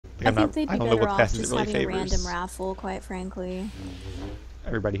I think they'd be better off just really having favors. a random raffle, quite frankly.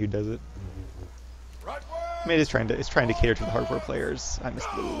 Everybody who does it. I mean, it's trying to cater to the hardcore players. I missed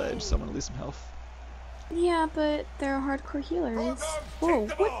the little ledge, so I'm gonna lose some health. Yeah, but they're hardcore healers. Whoa,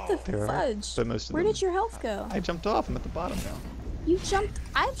 what the fudge? But most of Where them, did your health go? I jumped off. I'm at the bottom now. You jumped?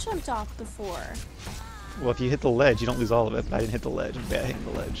 I've jumped off before. Well, if you hit the ledge, you don't lose all of it. But I didn't hit the ledge. I'm bad hitting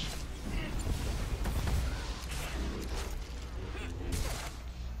the ledge.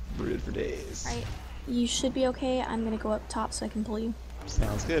 Rooted for days. Alright, you should be okay. I'm gonna go up top so I can pull you.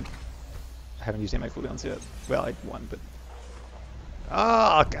 Sounds good. I haven't used any of my cooldowns yet. Well, I won, but...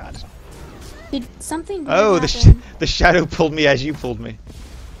 Oh, God. Did something Oh, happen? the shadow pulled me as you pulled me.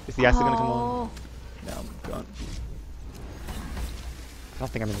 Is the acid gonna come on? Oh. No, I'm gone. I don't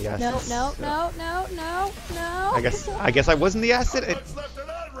think I'm in the acid. No, no, so. no. I guess I was in the acid.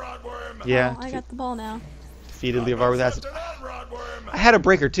 Yeah. Oh, I got the ball now. Defeated Leovar with acid. I had a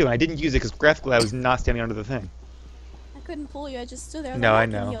breaker too, and I didn't use it because graphically I was not standing under the thing. I couldn't pull you. I just stood there. No, like, I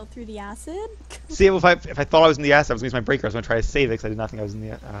know. can heal through the acid. See, if I thought I was in the acid, I was gonna use my breaker. I was gonna try to save it because I did not think I was in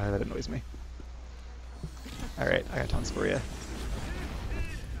the. That annoys me. All right, I got tons for you.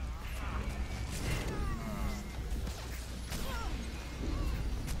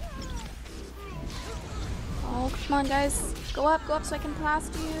 Oh, come on, guys. Go up so I can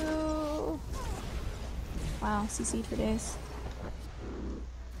blast you. Wow, CC'd for days.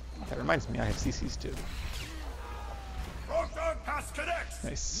 That reminds me, I have CCs too.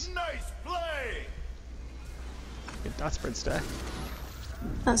 Nice. Nice play. Good dot spread stack.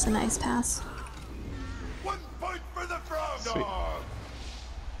 That was a nice pass. 1 point for the Frog Sweet. Dog.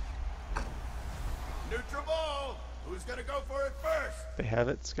 Neutral ball. Who's gonna go for it first? They have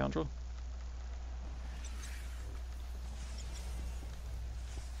it, scoundrel.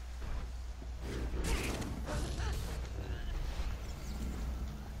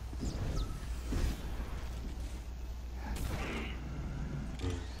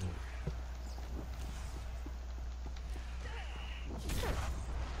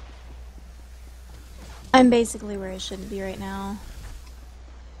 I'm basically where I shouldn't be right now.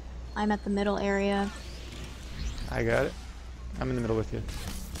 I'm at the middle area. I got it. I'm in the middle with you.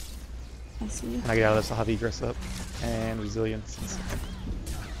 I see you. When I get out of this, I'll have egress up and resilience and stuff.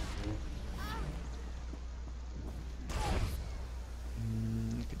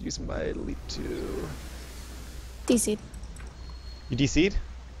 Could use my elite two. DC'd. You DC'd?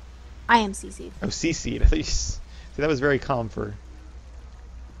 I am CC'd. Oh, CC'd. I thought you. See, that was very calm for.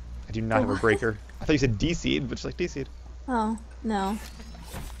 I do not have a breaker. I thought you said DC'd, but just like DC'd. Oh, no.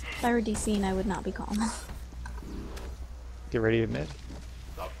 If I were DC'd, I would not be calm. Get ready to admit.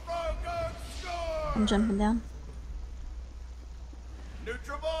 The Frog Dog scores. I'm jumping down.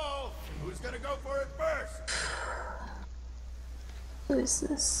 Neutral ball. Who's gonna go for it first? Who is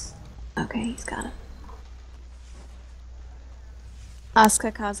this? Okay, he's got it.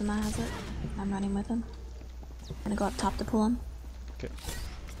 Asuka Kazuma has it. I'm running with him. I'm gonna go up top to pull him. Okay.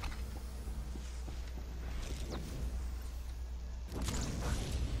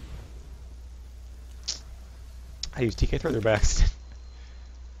 I used TK throw there by accident.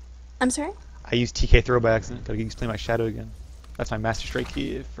 I'm sorry? I used TK throw by accident. Gotta explain my shadow again. That's my master strike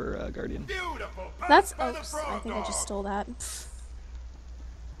key for Guardian. Beautiful pass That's. by Oh, the I Frog think I just Dog. stole that.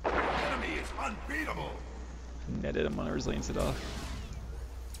 Enemy is unbeatable. Netted. I'm gonna resilience it off.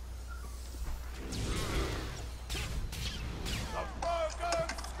 The Frog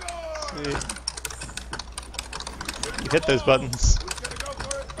Dog scores. Sweet. You hit those buttons. Who's gonna go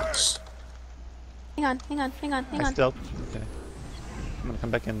for it first? Hang on. I stealth. Okay. I'm gonna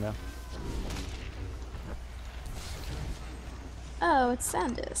come back in now. Oh, it's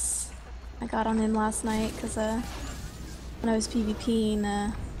Sandus. I got on him last night because when I was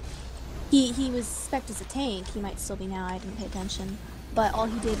PvPing, he was spec'd as a tank. He might still be now. I didn't pay attention, but all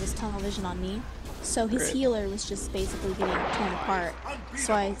he did was tunnel vision on me. So his Great. healer was just basically getting torn apart.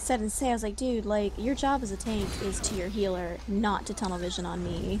 So I said and say, I was like, dude, like your job as a tank is to your healer, not to tunnel vision on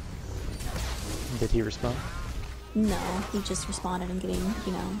me. Did he respond? No, he just responded and getting,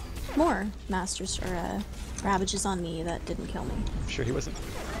 you know, more masters or ravages on me that didn't kill me. I'm sure he wasn't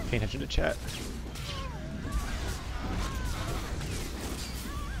paying attention to chat.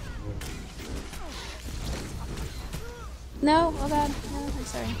 No, oh god, no, I'm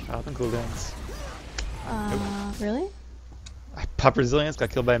sorry. Popping cooldowns. Really? I popped resilience, got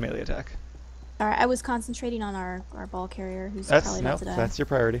killed by a melee attack. Alright, I was concentrating on our ball carrier who's probably about to die. That's your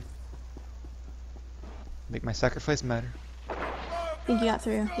priority. Make my sacrifice matter. I think you got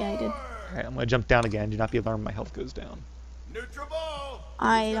through. Yeah, I did. Alright, I'm gonna jump down again. Do not be alarmed, my health goes down. Neutral ball.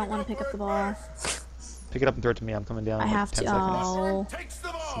 I don't want to pick up the ball. Pick it up and throw it to me. I'm coming down. I in like have 10 to. seconds. Oh. Takes the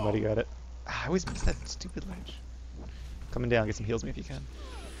ball. Somebody got it. Ah, I always miss that stupid ledge. Coming down, get some heals me if you can.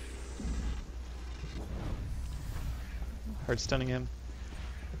 Hard stunning him.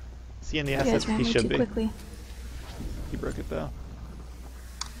 Is he in the You guys assets? ran He way should too be. quickly. He broke it though.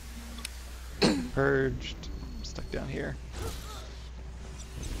 Purged. Stuck down here.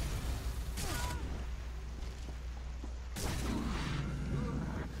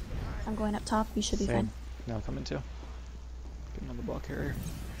 I'm going up top. You should be Same. fine. No, I'm coming too. Getting on the ball carrier.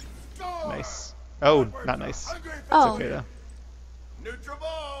 Score! Nice. Oh, Onwards not and nice. hungry for Oh. Okay though. Neutral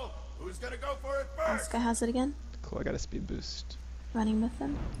ball. Who's gonna go for it first? Asuka has it again. Cool, I got a speed boost. Running with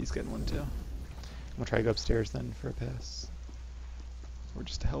them. He's getting one too. I'm gonna try to go upstairs then for a pass. Or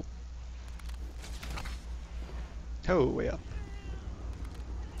just to help. Oh, way up.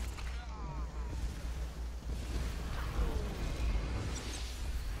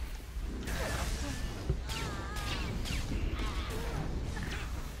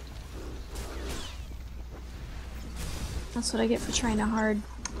 That's what I get for trying to hard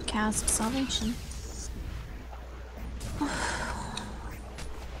cast Salvation.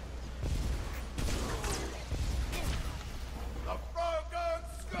 The Frog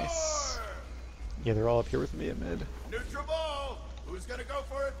Dogs score! Nice. Yeah, they're all up here with me at mid. Neutral ball. Who's gonna go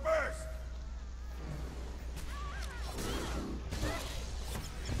for it first?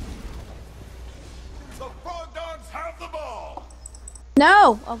 The Frog Dogs have the ball.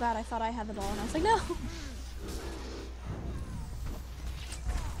 No! Oh god, I thought I had the ball and I was like, no!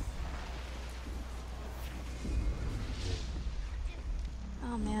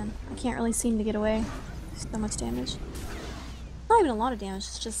 Oh man, I can't really seem to get away. So much damage. Not even a lot of damage,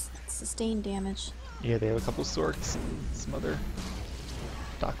 it's just sustained damage. Yeah, they have a couple sorts and some other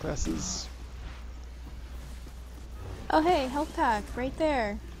dot classes. Oh hey, health pack, right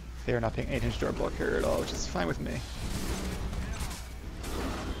there. They are not paying attention to our ball carrier at all, which is fine with me.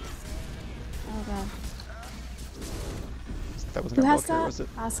 Oh god. That wasn't Who our has ball carrier,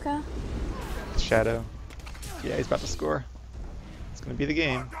 that? was it? Asuka? Shadow. Yeah, he's about to score. It's gonna be the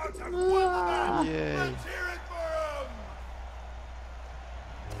game. Dogs have won the match. Yay. Let's hear it for 'em.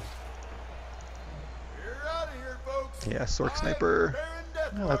 We're out of here, folks. Yeah, Sork I'm Sniper.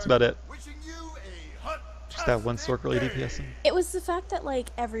 Baron No, that's about it. Wishing you a Just that one hunt-tastic Sork really day. DPSing. It was the fact that like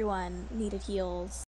everyone needed heals.